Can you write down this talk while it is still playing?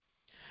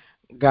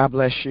God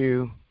bless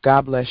you.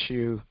 God bless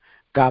you.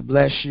 God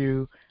bless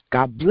you.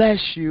 God bless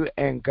you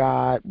and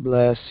God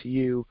bless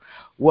you.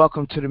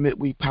 Welcome to the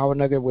Midweek Power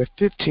Nugget where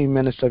 15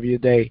 minutes of your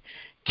day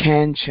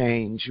can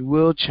change,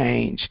 will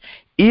change,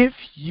 if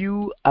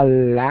you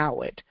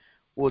allow it,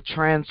 will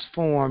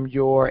transform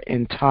your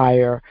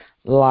entire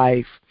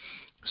life.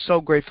 So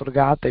grateful to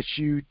God that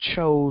you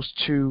chose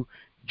to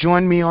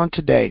join me on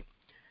today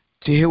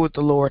to hear what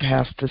the Lord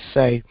has to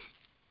say,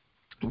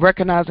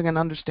 recognizing and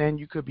understand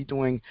you could be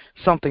doing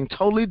something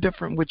totally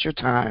different with your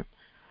time.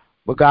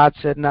 But God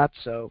said not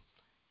so.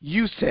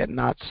 You said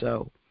not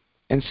so.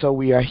 And so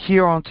we are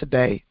here on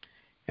today.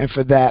 And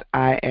for that,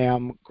 I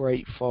am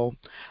grateful.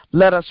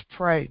 Let us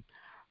pray.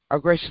 Our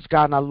gracious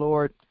God and our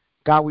Lord,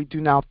 God, we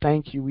do now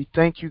thank you. We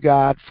thank you,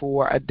 God,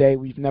 for a day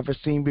we've never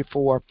seen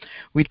before.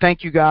 We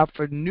thank you, God,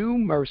 for new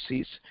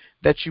mercies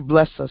that you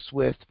bless us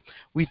with.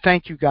 We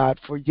thank you, God,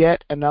 for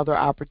yet another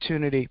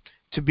opportunity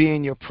to be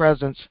in your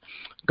presence.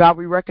 God,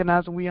 we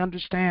recognize and we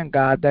understand,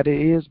 God, that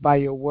it is by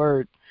your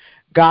word,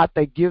 God,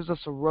 that gives us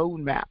a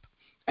roadmap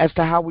as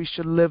to how we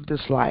should live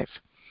this life.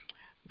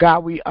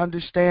 God, we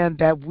understand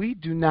that we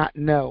do not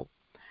know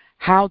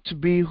how to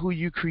be who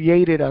you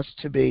created us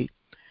to be.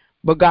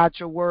 But God,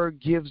 your word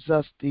gives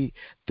us the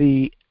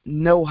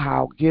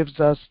know-how, gives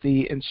us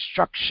the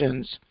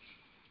instructions.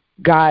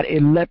 God,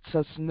 it lets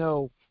us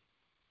know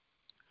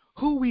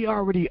who we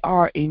already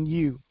are in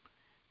you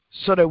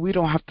so that we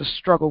don't have to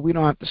struggle, we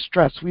don't have to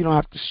stress, we don't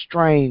have to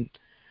strain.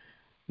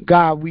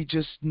 God, we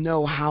just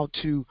know how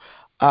to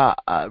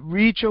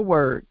read your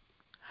word,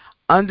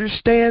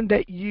 understand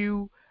that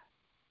you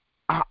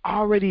are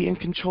already in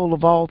control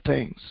of all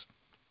things.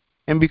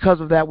 And because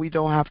of that, we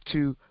don't have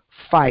to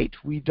fight.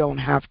 We don't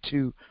have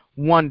to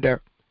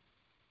wonder.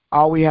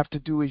 All we have to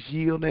do is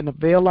yield and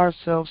avail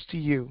ourselves to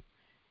you,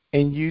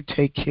 and you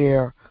take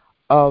care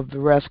of the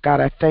rest. God,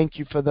 I thank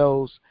you for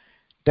those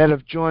that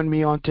have joined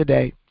me on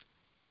today.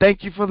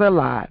 Thank you for their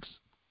lives.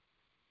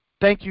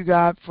 Thank you,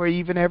 God, for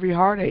even every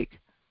heartache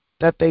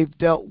that they've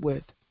dealt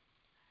with,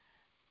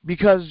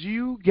 because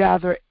you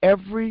gather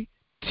every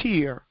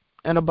tear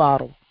in a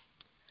bottle.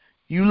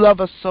 You love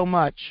us so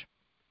much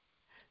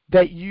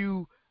that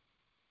you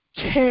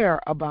care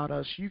about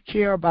us. You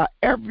care about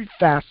every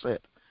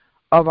facet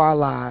of our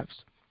lives.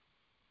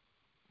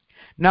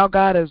 Now,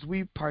 God, as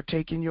we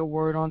partake in your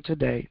word on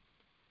today,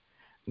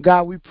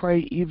 God, we pray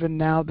even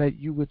now that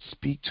you would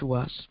speak to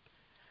us.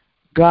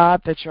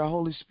 God, that your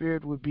Holy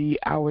Spirit would be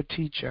our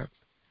teacher,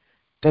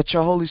 that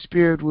your Holy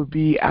Spirit would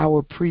be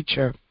our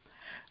preacher.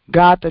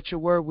 God, that your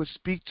word would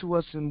speak to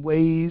us in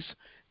ways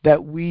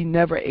that we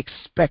never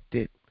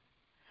expected.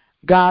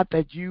 God,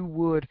 that you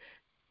would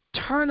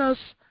turn us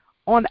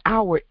on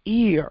our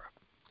ear,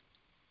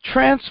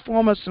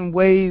 transform us in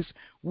ways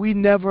we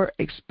never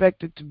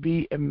expected to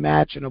be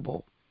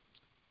imaginable.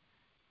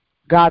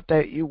 God,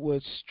 that it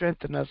would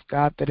strengthen us,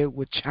 God, that it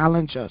would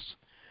challenge us,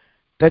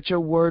 that your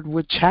word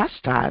would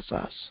chastise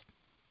us.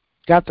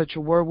 God, that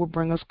your word would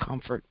bring us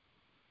comfort.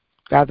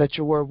 God, that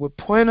your word would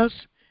point us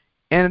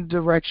in the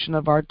direction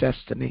of our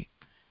destiny.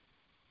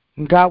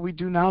 And God, we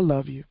do now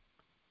love you.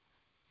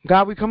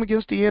 God, we come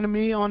against the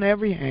enemy on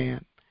every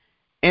hand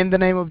in the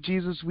name of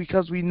Jesus,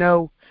 because we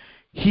know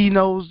he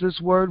knows this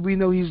word. We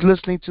know he's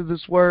listening to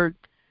this word.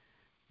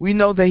 We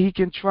know that he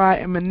can try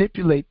and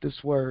manipulate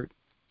this word.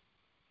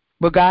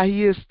 But God,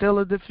 he is still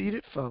a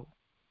defeated foe.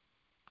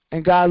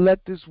 And God,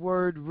 let this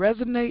word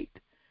resonate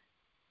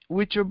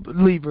with your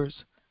believers.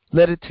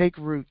 Let it take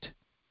root.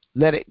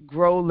 Let it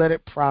grow. Let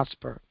it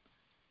prosper,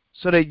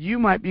 so that you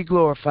might be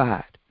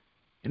glorified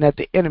and that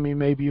the enemy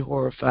may be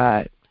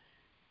horrified.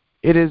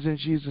 It is in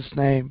Jesus'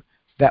 name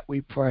that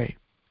we pray.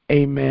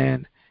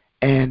 Amen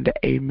and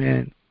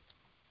amen.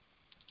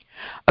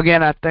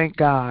 Again, I thank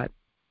God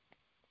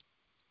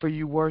for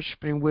you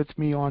worshiping with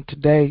me on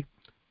today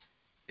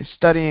and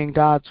studying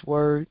God's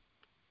word,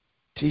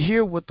 to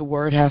hear what the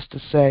word has to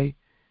say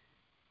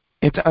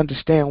and to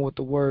understand what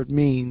the word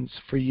means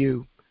for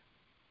you.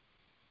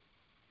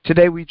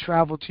 Today we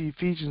travel to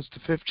Ephesians, the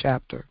 5th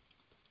chapter,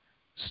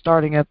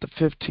 starting at the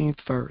 15th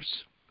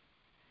verse.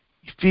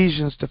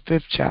 Ephesians, the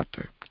 5th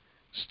chapter,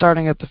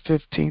 starting at the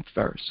 15th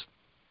verse.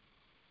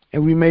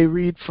 And we may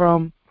read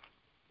from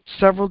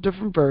several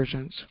different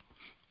versions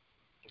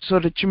so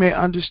that you may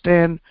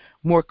understand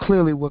more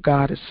clearly what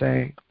God is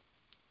saying.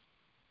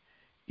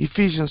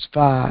 Ephesians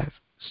 5,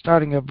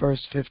 starting at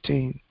verse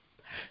 15.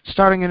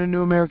 Starting in the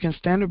New American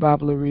Standard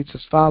Bible, it reads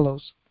as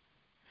follows: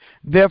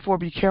 Therefore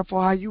be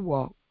careful how you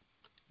walk,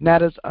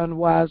 not as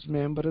unwise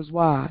men, but as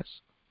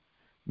wise,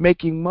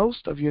 making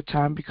most of your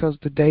time, because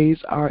the days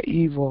are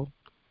evil.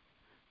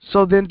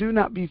 So then do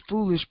not be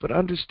foolish, but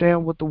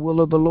understand what the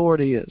will of the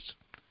Lord is.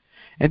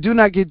 And do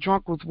not get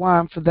drunk with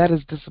wine, for that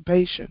is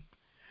dissipation,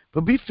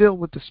 but be filled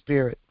with the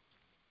Spirit,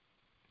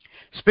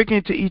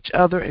 speaking to each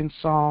other in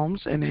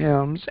psalms and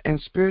hymns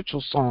and spiritual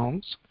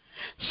songs,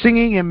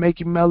 singing and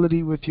making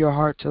melody with your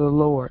heart to the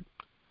Lord,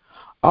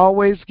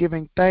 always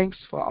giving thanks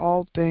for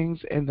all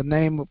things in the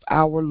name of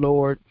our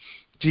Lord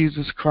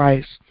Jesus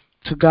Christ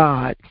to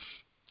God,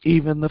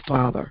 even the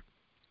Father.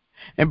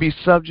 and be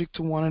subject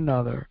to one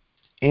another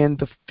in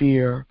the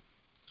fear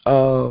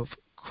of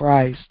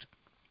Christ.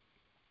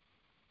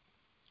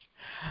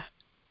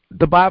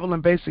 The Bible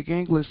in basic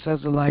English says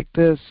it like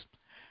this: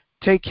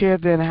 take care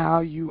then how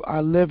you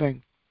are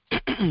living.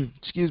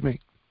 Excuse me.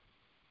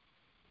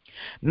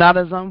 Not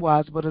as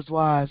unwise, but as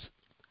wise,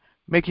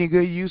 making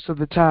good use of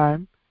the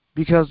time,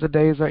 because the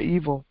days are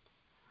evil.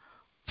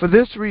 For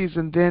this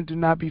reason, then, do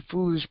not be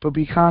foolish, but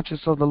be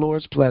conscious of the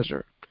Lord's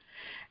pleasure.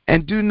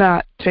 And do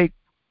not take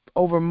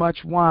over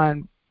much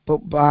wine,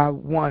 but by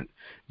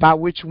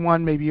which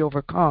one may be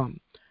overcome,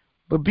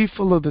 but be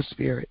full of the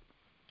Spirit,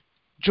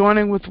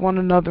 joining with one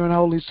another in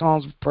holy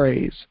songs of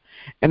praise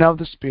and of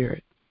the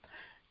Spirit,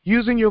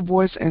 using your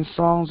voice in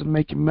songs and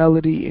making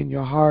melody in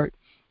your heart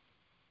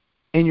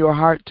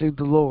to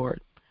the Lord,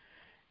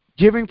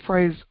 giving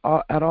praise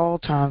at all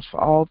times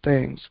for all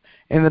things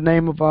in the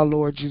name of our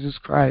Lord Jesus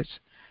Christ,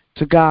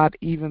 to God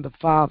even the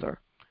Father,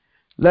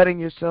 letting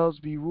yourselves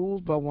be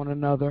ruled by one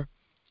another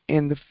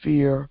in the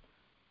fear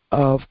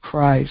of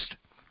Christ.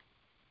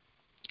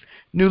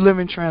 New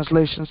Living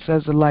Translation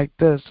says it like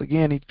this,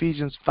 again,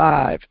 Ephesians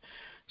 5,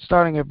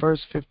 starting at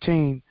verse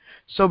 15.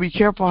 So be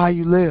careful how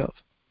you live.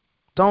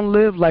 Don't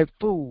live like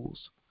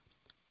fools,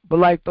 but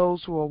like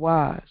those who are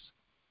wise.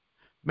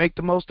 Make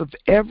the most of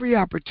every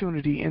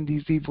opportunity in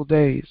these evil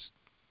days.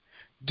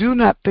 Do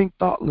not think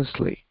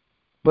thoughtlessly,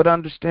 but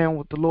understand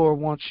what the Lord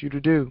wants you to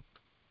do.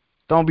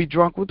 Don't be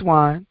drunk with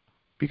wine,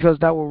 because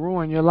that will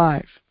ruin your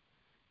life.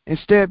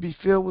 Instead, be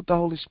filled with the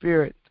Holy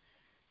Spirit,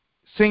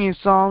 singing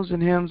psalms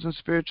and hymns and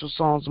spiritual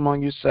songs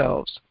among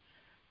yourselves,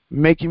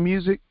 making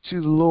music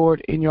to the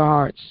Lord in your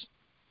hearts,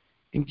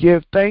 and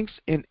give thanks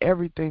in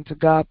everything to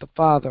God the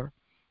Father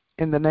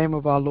in the name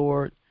of our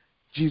Lord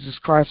Jesus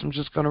Christ. I'm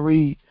just going to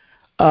read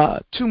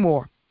two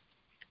more.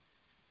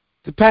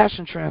 The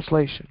Passion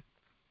Translation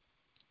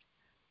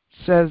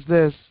says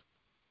this: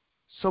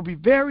 so be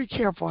very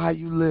careful how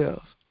you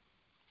live,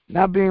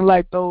 not being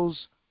like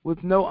those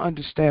with no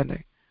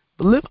understanding,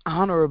 but live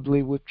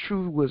honorably with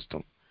true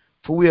wisdom,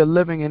 for we are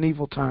living in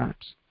evil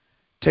times.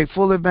 Take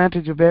full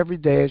advantage of every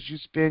day as you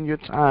spend your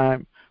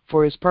time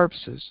for His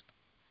purposes.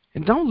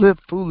 And don't live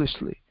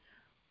foolishly,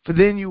 for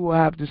then you will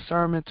have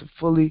discernment to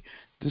fully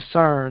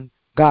discern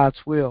God's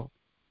will.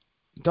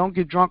 Don't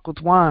get drunk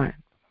with wine,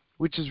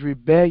 which is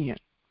rebellion.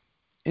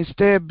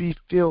 Instead, be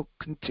filled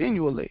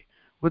continually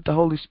with the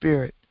Holy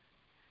Spirit,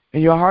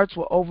 and your hearts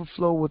will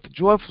overflow with a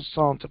joyful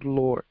song to the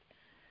Lord.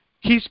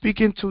 Keep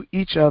speaking to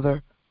each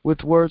other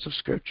with words of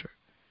Scripture,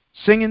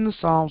 singing the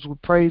psalms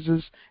with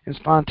praises and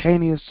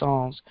spontaneous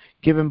songs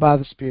given by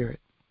the Spirit.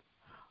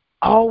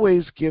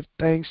 Always give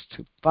thanks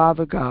to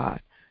Father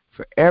God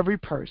for every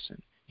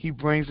person He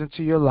brings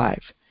into your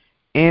life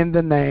in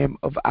the name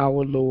of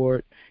our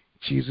Lord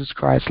Jesus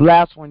Christ.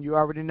 Last one, you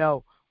already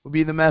know, will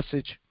be the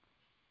message.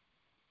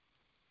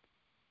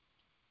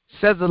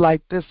 Says it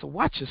like this: so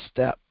watch your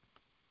step,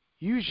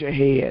 use your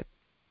head,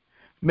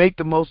 make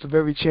the most of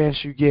every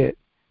chance you get.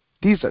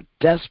 These are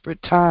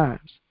desperate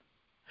times.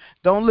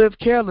 Don't live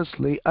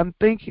carelessly,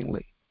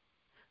 unthinkingly.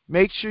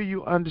 Make sure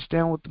you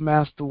understand what the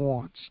Master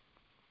wants.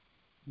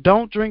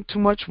 Don't drink too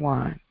much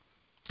wine.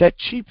 That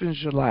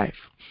cheapens your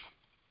life.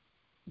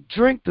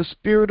 Drink the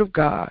Spirit of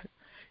God,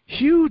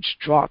 huge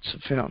draughts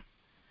of Him.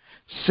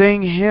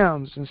 Sing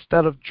hymns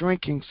instead of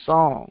drinking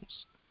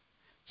songs.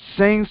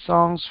 Sing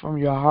songs from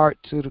your heart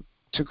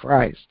to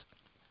Christ.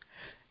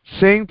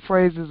 Sing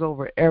praises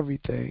over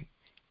everything.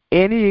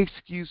 Any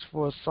excuse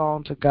for a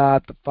song to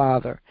God the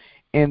Father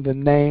in the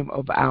name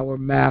of our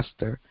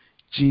Master,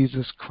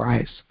 Jesus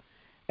Christ.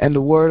 And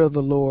the word of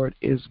the Lord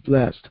is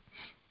blessed.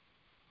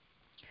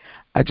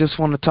 I just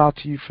want to talk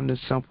to you from this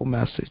simple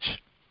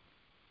message.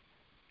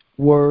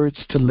 Words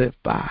to live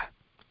by.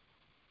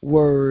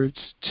 Words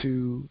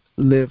to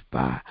live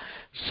by.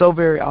 So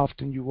very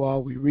often, you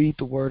all, we read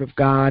the Word of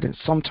God, and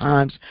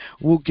sometimes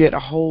we'll get a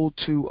hold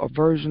to a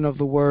version of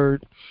the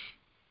Word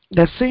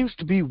that seems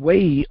to be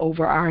way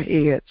over our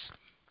heads.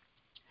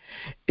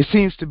 It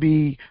seems to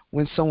be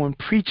when someone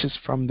preaches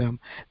from them,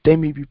 they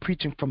may be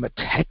preaching from a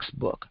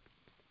textbook,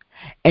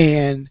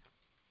 and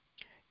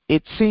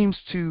it seems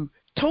to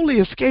totally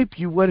escape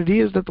you what it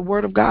is that the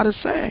Word of God is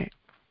saying.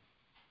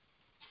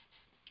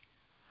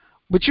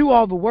 But you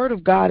all, the Word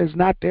of God is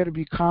not there to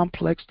be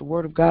complex. The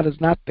Word of God is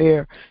not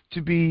there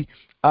to be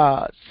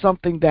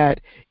something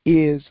that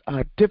is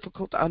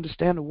difficult to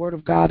understand. The Word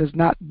of God is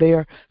not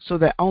there so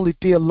that only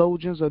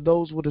theologians or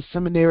those with a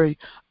seminary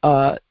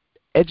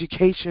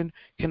education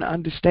can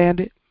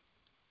understand it.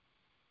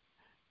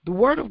 The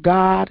Word of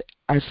God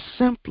are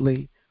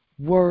simply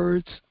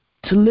words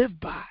to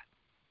live by.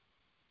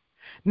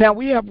 Now,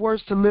 we have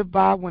words to live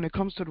by when it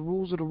comes to the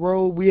rules of the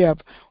road. We have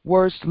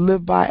words to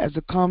live by as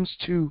it comes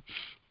to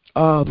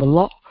the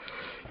law.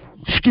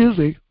 Excuse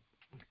me.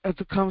 As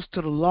it comes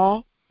to the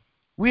law.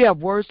 We have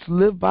words to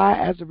live by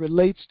as it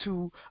relates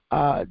to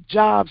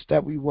jobs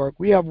that we work.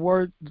 We have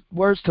words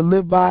to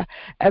live by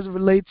as it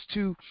relates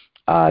to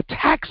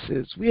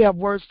taxes. We have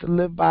words to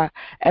live by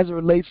as it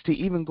relates to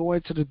even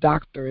going to the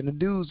doctor, and the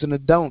do's and the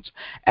don'ts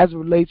as it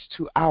relates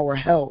to our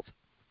health.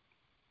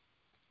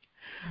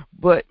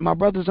 But my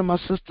brothers and my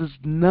sisters,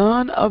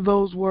 none of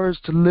those words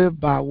to live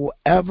by will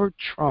ever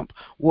trump,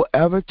 will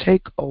ever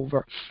take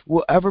over,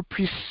 will ever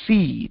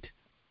precede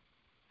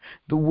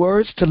the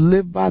words to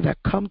live by that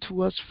come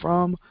to us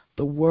from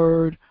the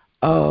Word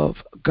of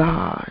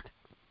God.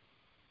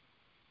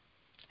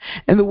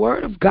 And the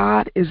Word of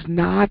God is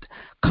not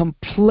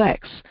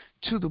complex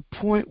to the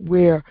point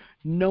where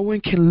no one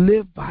can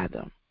live by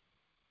them.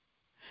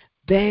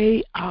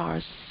 They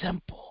are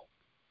simple.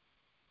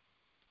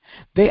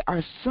 They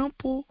are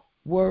simple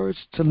words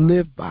to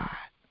live by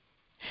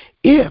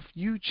if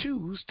you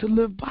choose to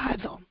live by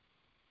them.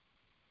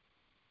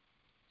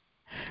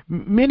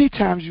 Many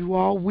times, you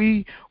all,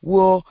 we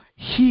will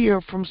hear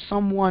from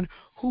someone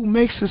who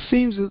makes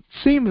it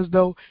seem as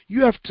though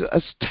you have to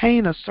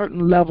attain a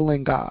certain level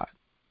in God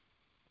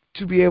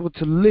to be able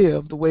to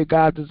live the way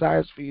God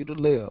desires for you to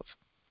live.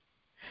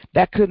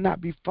 That could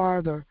not be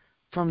farther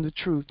from the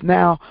truth.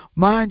 Now,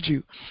 mind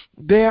you,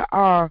 there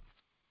are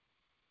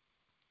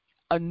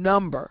a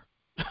number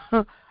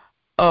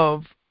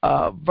of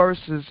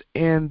verses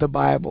in the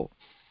Bible.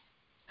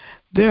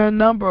 There are a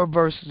number of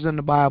verses in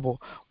the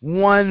Bible.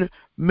 One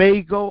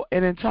may go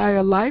an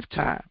entire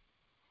lifetime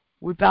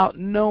without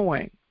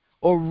knowing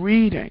or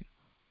reading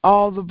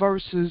all the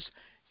verses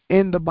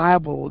in the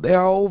Bible. There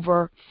are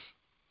over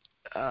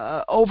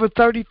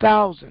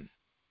 30,000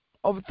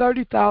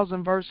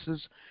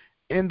 verses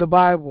in the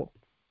Bible.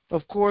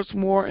 Of course,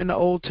 more in the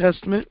Old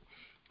Testament,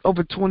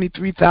 over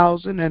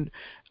 23,000, and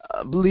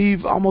I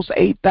believe almost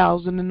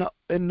 8,000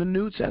 in the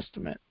New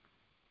Testament.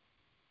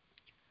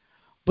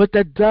 But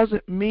that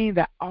doesn't mean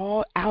that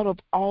out of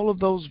all of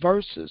those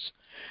verses,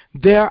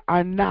 there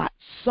are not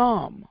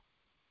some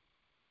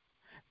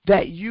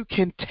that you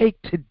can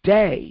take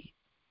today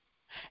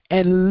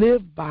and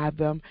live by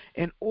them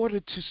in order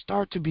to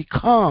start to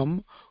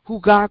become who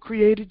God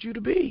created you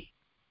to be.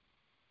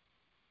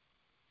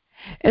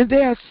 And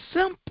they are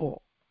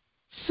simple.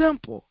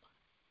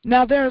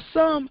 Now, there are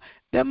some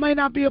that may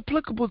not be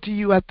applicable to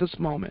you at this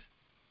moment.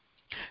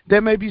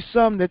 There may be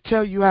some that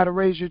tell you how to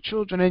raise your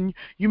children, and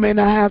you may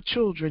not have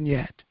children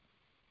yet.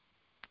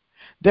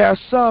 There are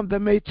some that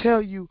may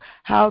tell you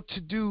how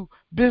to do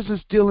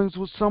business dealings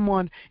with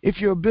someone if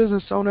you're a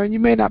business owner, and you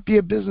may not be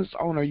a business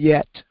owner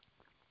yet.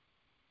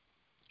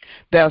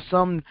 There are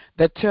some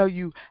that tell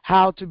you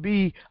how to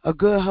be a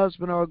good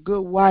husband or a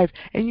good wife,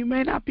 and you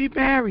may not be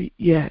married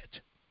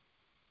yet.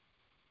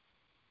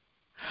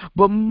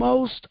 But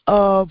most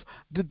of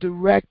the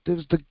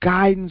directives, the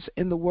guidance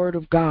in the Word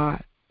of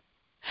God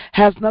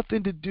has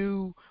nothing to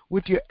do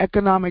with your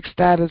economic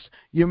status,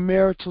 your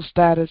marital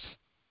status,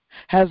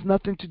 has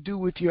nothing to do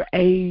with your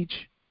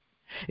age.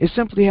 It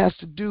simply has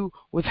to do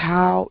with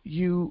how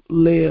you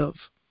live.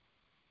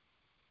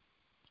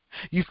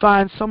 You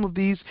find some of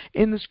these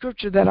in the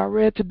scripture that I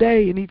read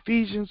today in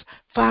Ephesians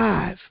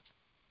 5.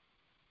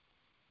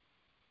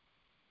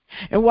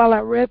 And while I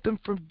read them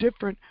from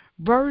different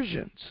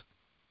versions,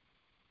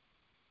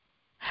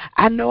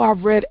 I know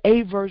I've read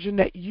a version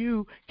that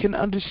you can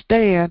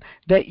understand,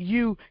 that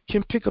you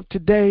can pick up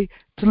today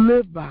to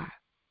live by.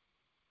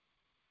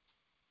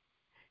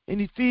 In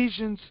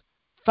Ephesians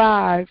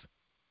 5,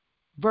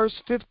 verse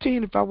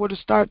 15, if I were to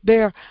start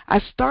there, I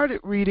started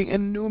reading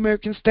in the New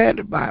American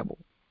Standard Bible.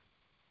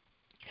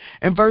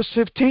 And verse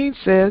 15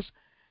 says,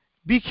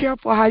 "Be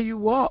careful how you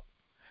walk,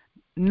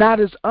 not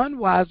as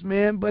unwise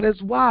men, but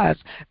as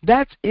wise."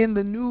 That's in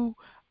the New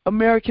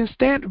American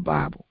Standard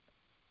Bible.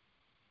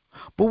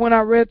 But when I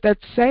read that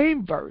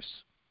same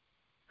verse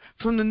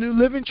from the New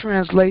Living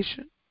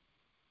Translation,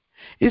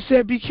 it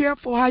said, "Be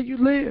careful how you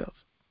live."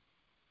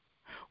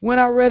 When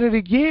I read it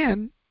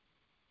again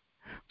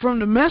from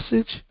the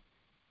Message,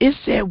 it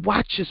said,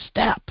 "Watch your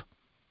step."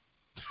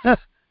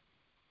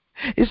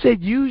 It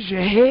said, "Use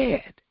your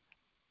head."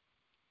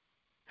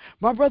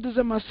 My brothers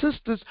and my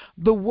sisters,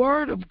 the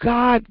Word of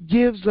God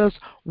gives us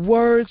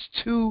words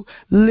to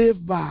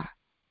live by.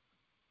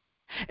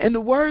 And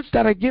the words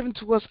that are given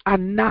to us are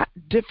not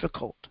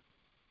difficult.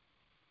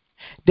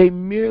 They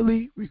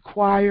merely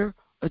require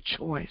a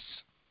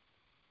choice.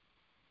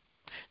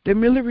 They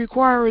merely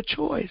require a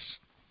choice.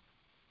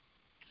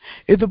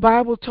 If the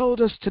Bible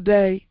told us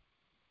today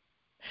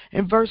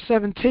in verse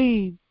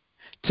 17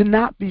 to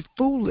not be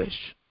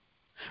foolish,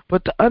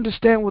 but to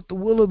understand what the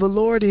will of the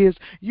Lord is,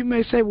 you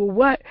may say, well,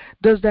 what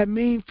does that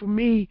mean for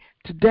me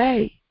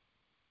today?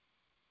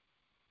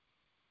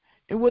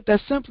 And what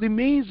that simply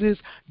means is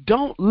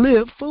don't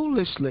live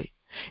foolishly.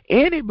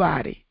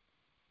 Anybody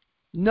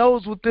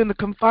knows within the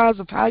confines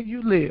of how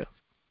you live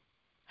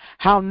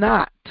how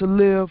not to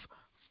live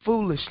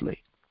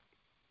foolishly.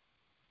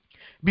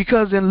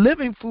 Because in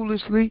living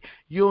foolishly,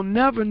 you'll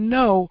never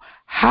know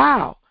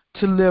how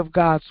to live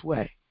God's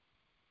way.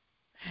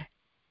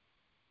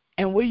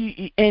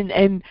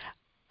 And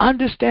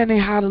understanding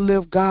how to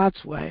live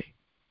God's way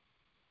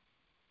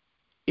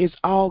is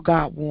all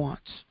God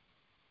wants.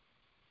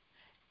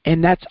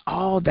 And that's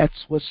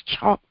what's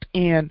chalked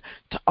in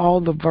to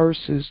all the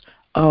verses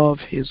of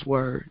His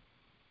Word.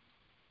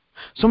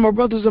 So my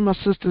brothers and my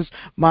sisters,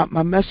 my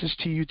message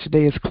to you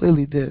today is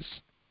clearly this.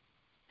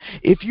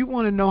 If you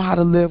want to know how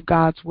to live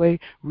God's way,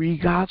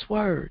 read God's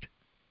word.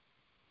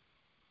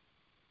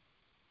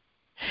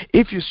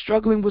 If you're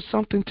struggling with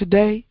something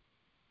today,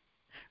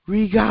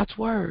 read God's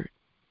word.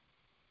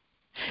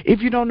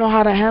 If you don't know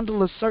how to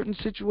handle a certain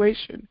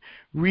situation,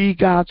 read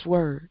God's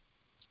word.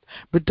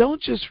 But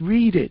don't just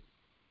read it,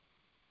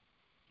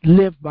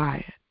 live by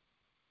it.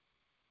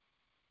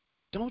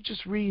 Don't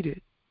just read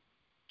it,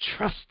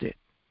 trust it.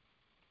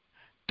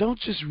 Don't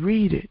just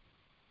read it,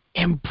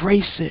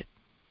 embrace it.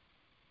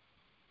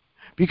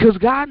 Because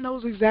God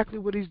knows exactly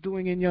what He's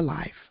doing in your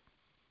life.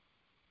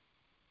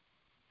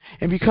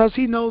 And because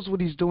He knows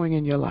what He's doing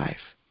in your life,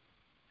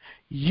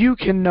 you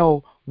can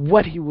know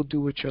what He will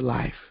do with your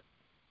life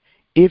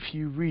if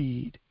you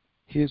read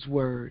His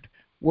word,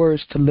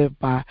 words to live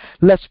by.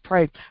 Let's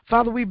pray.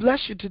 Father, we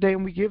bless you today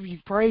and we give you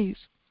praise.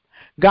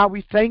 God,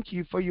 we thank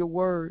you for your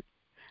word.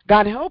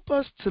 God, help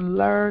us to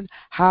learn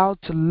how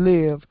to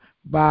live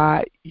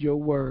by your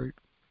word.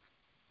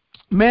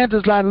 Man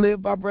does not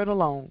live by bread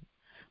alone,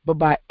 but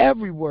by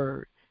every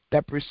word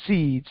that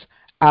proceeds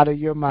out of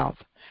your mouth.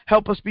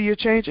 Help us be your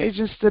change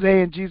agents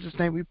today. In Jesus'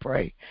 name we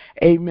pray.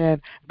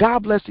 Amen. God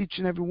bless each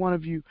and every one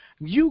of you.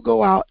 You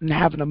go out and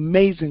have an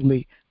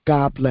amazingly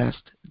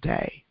God-blessed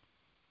day.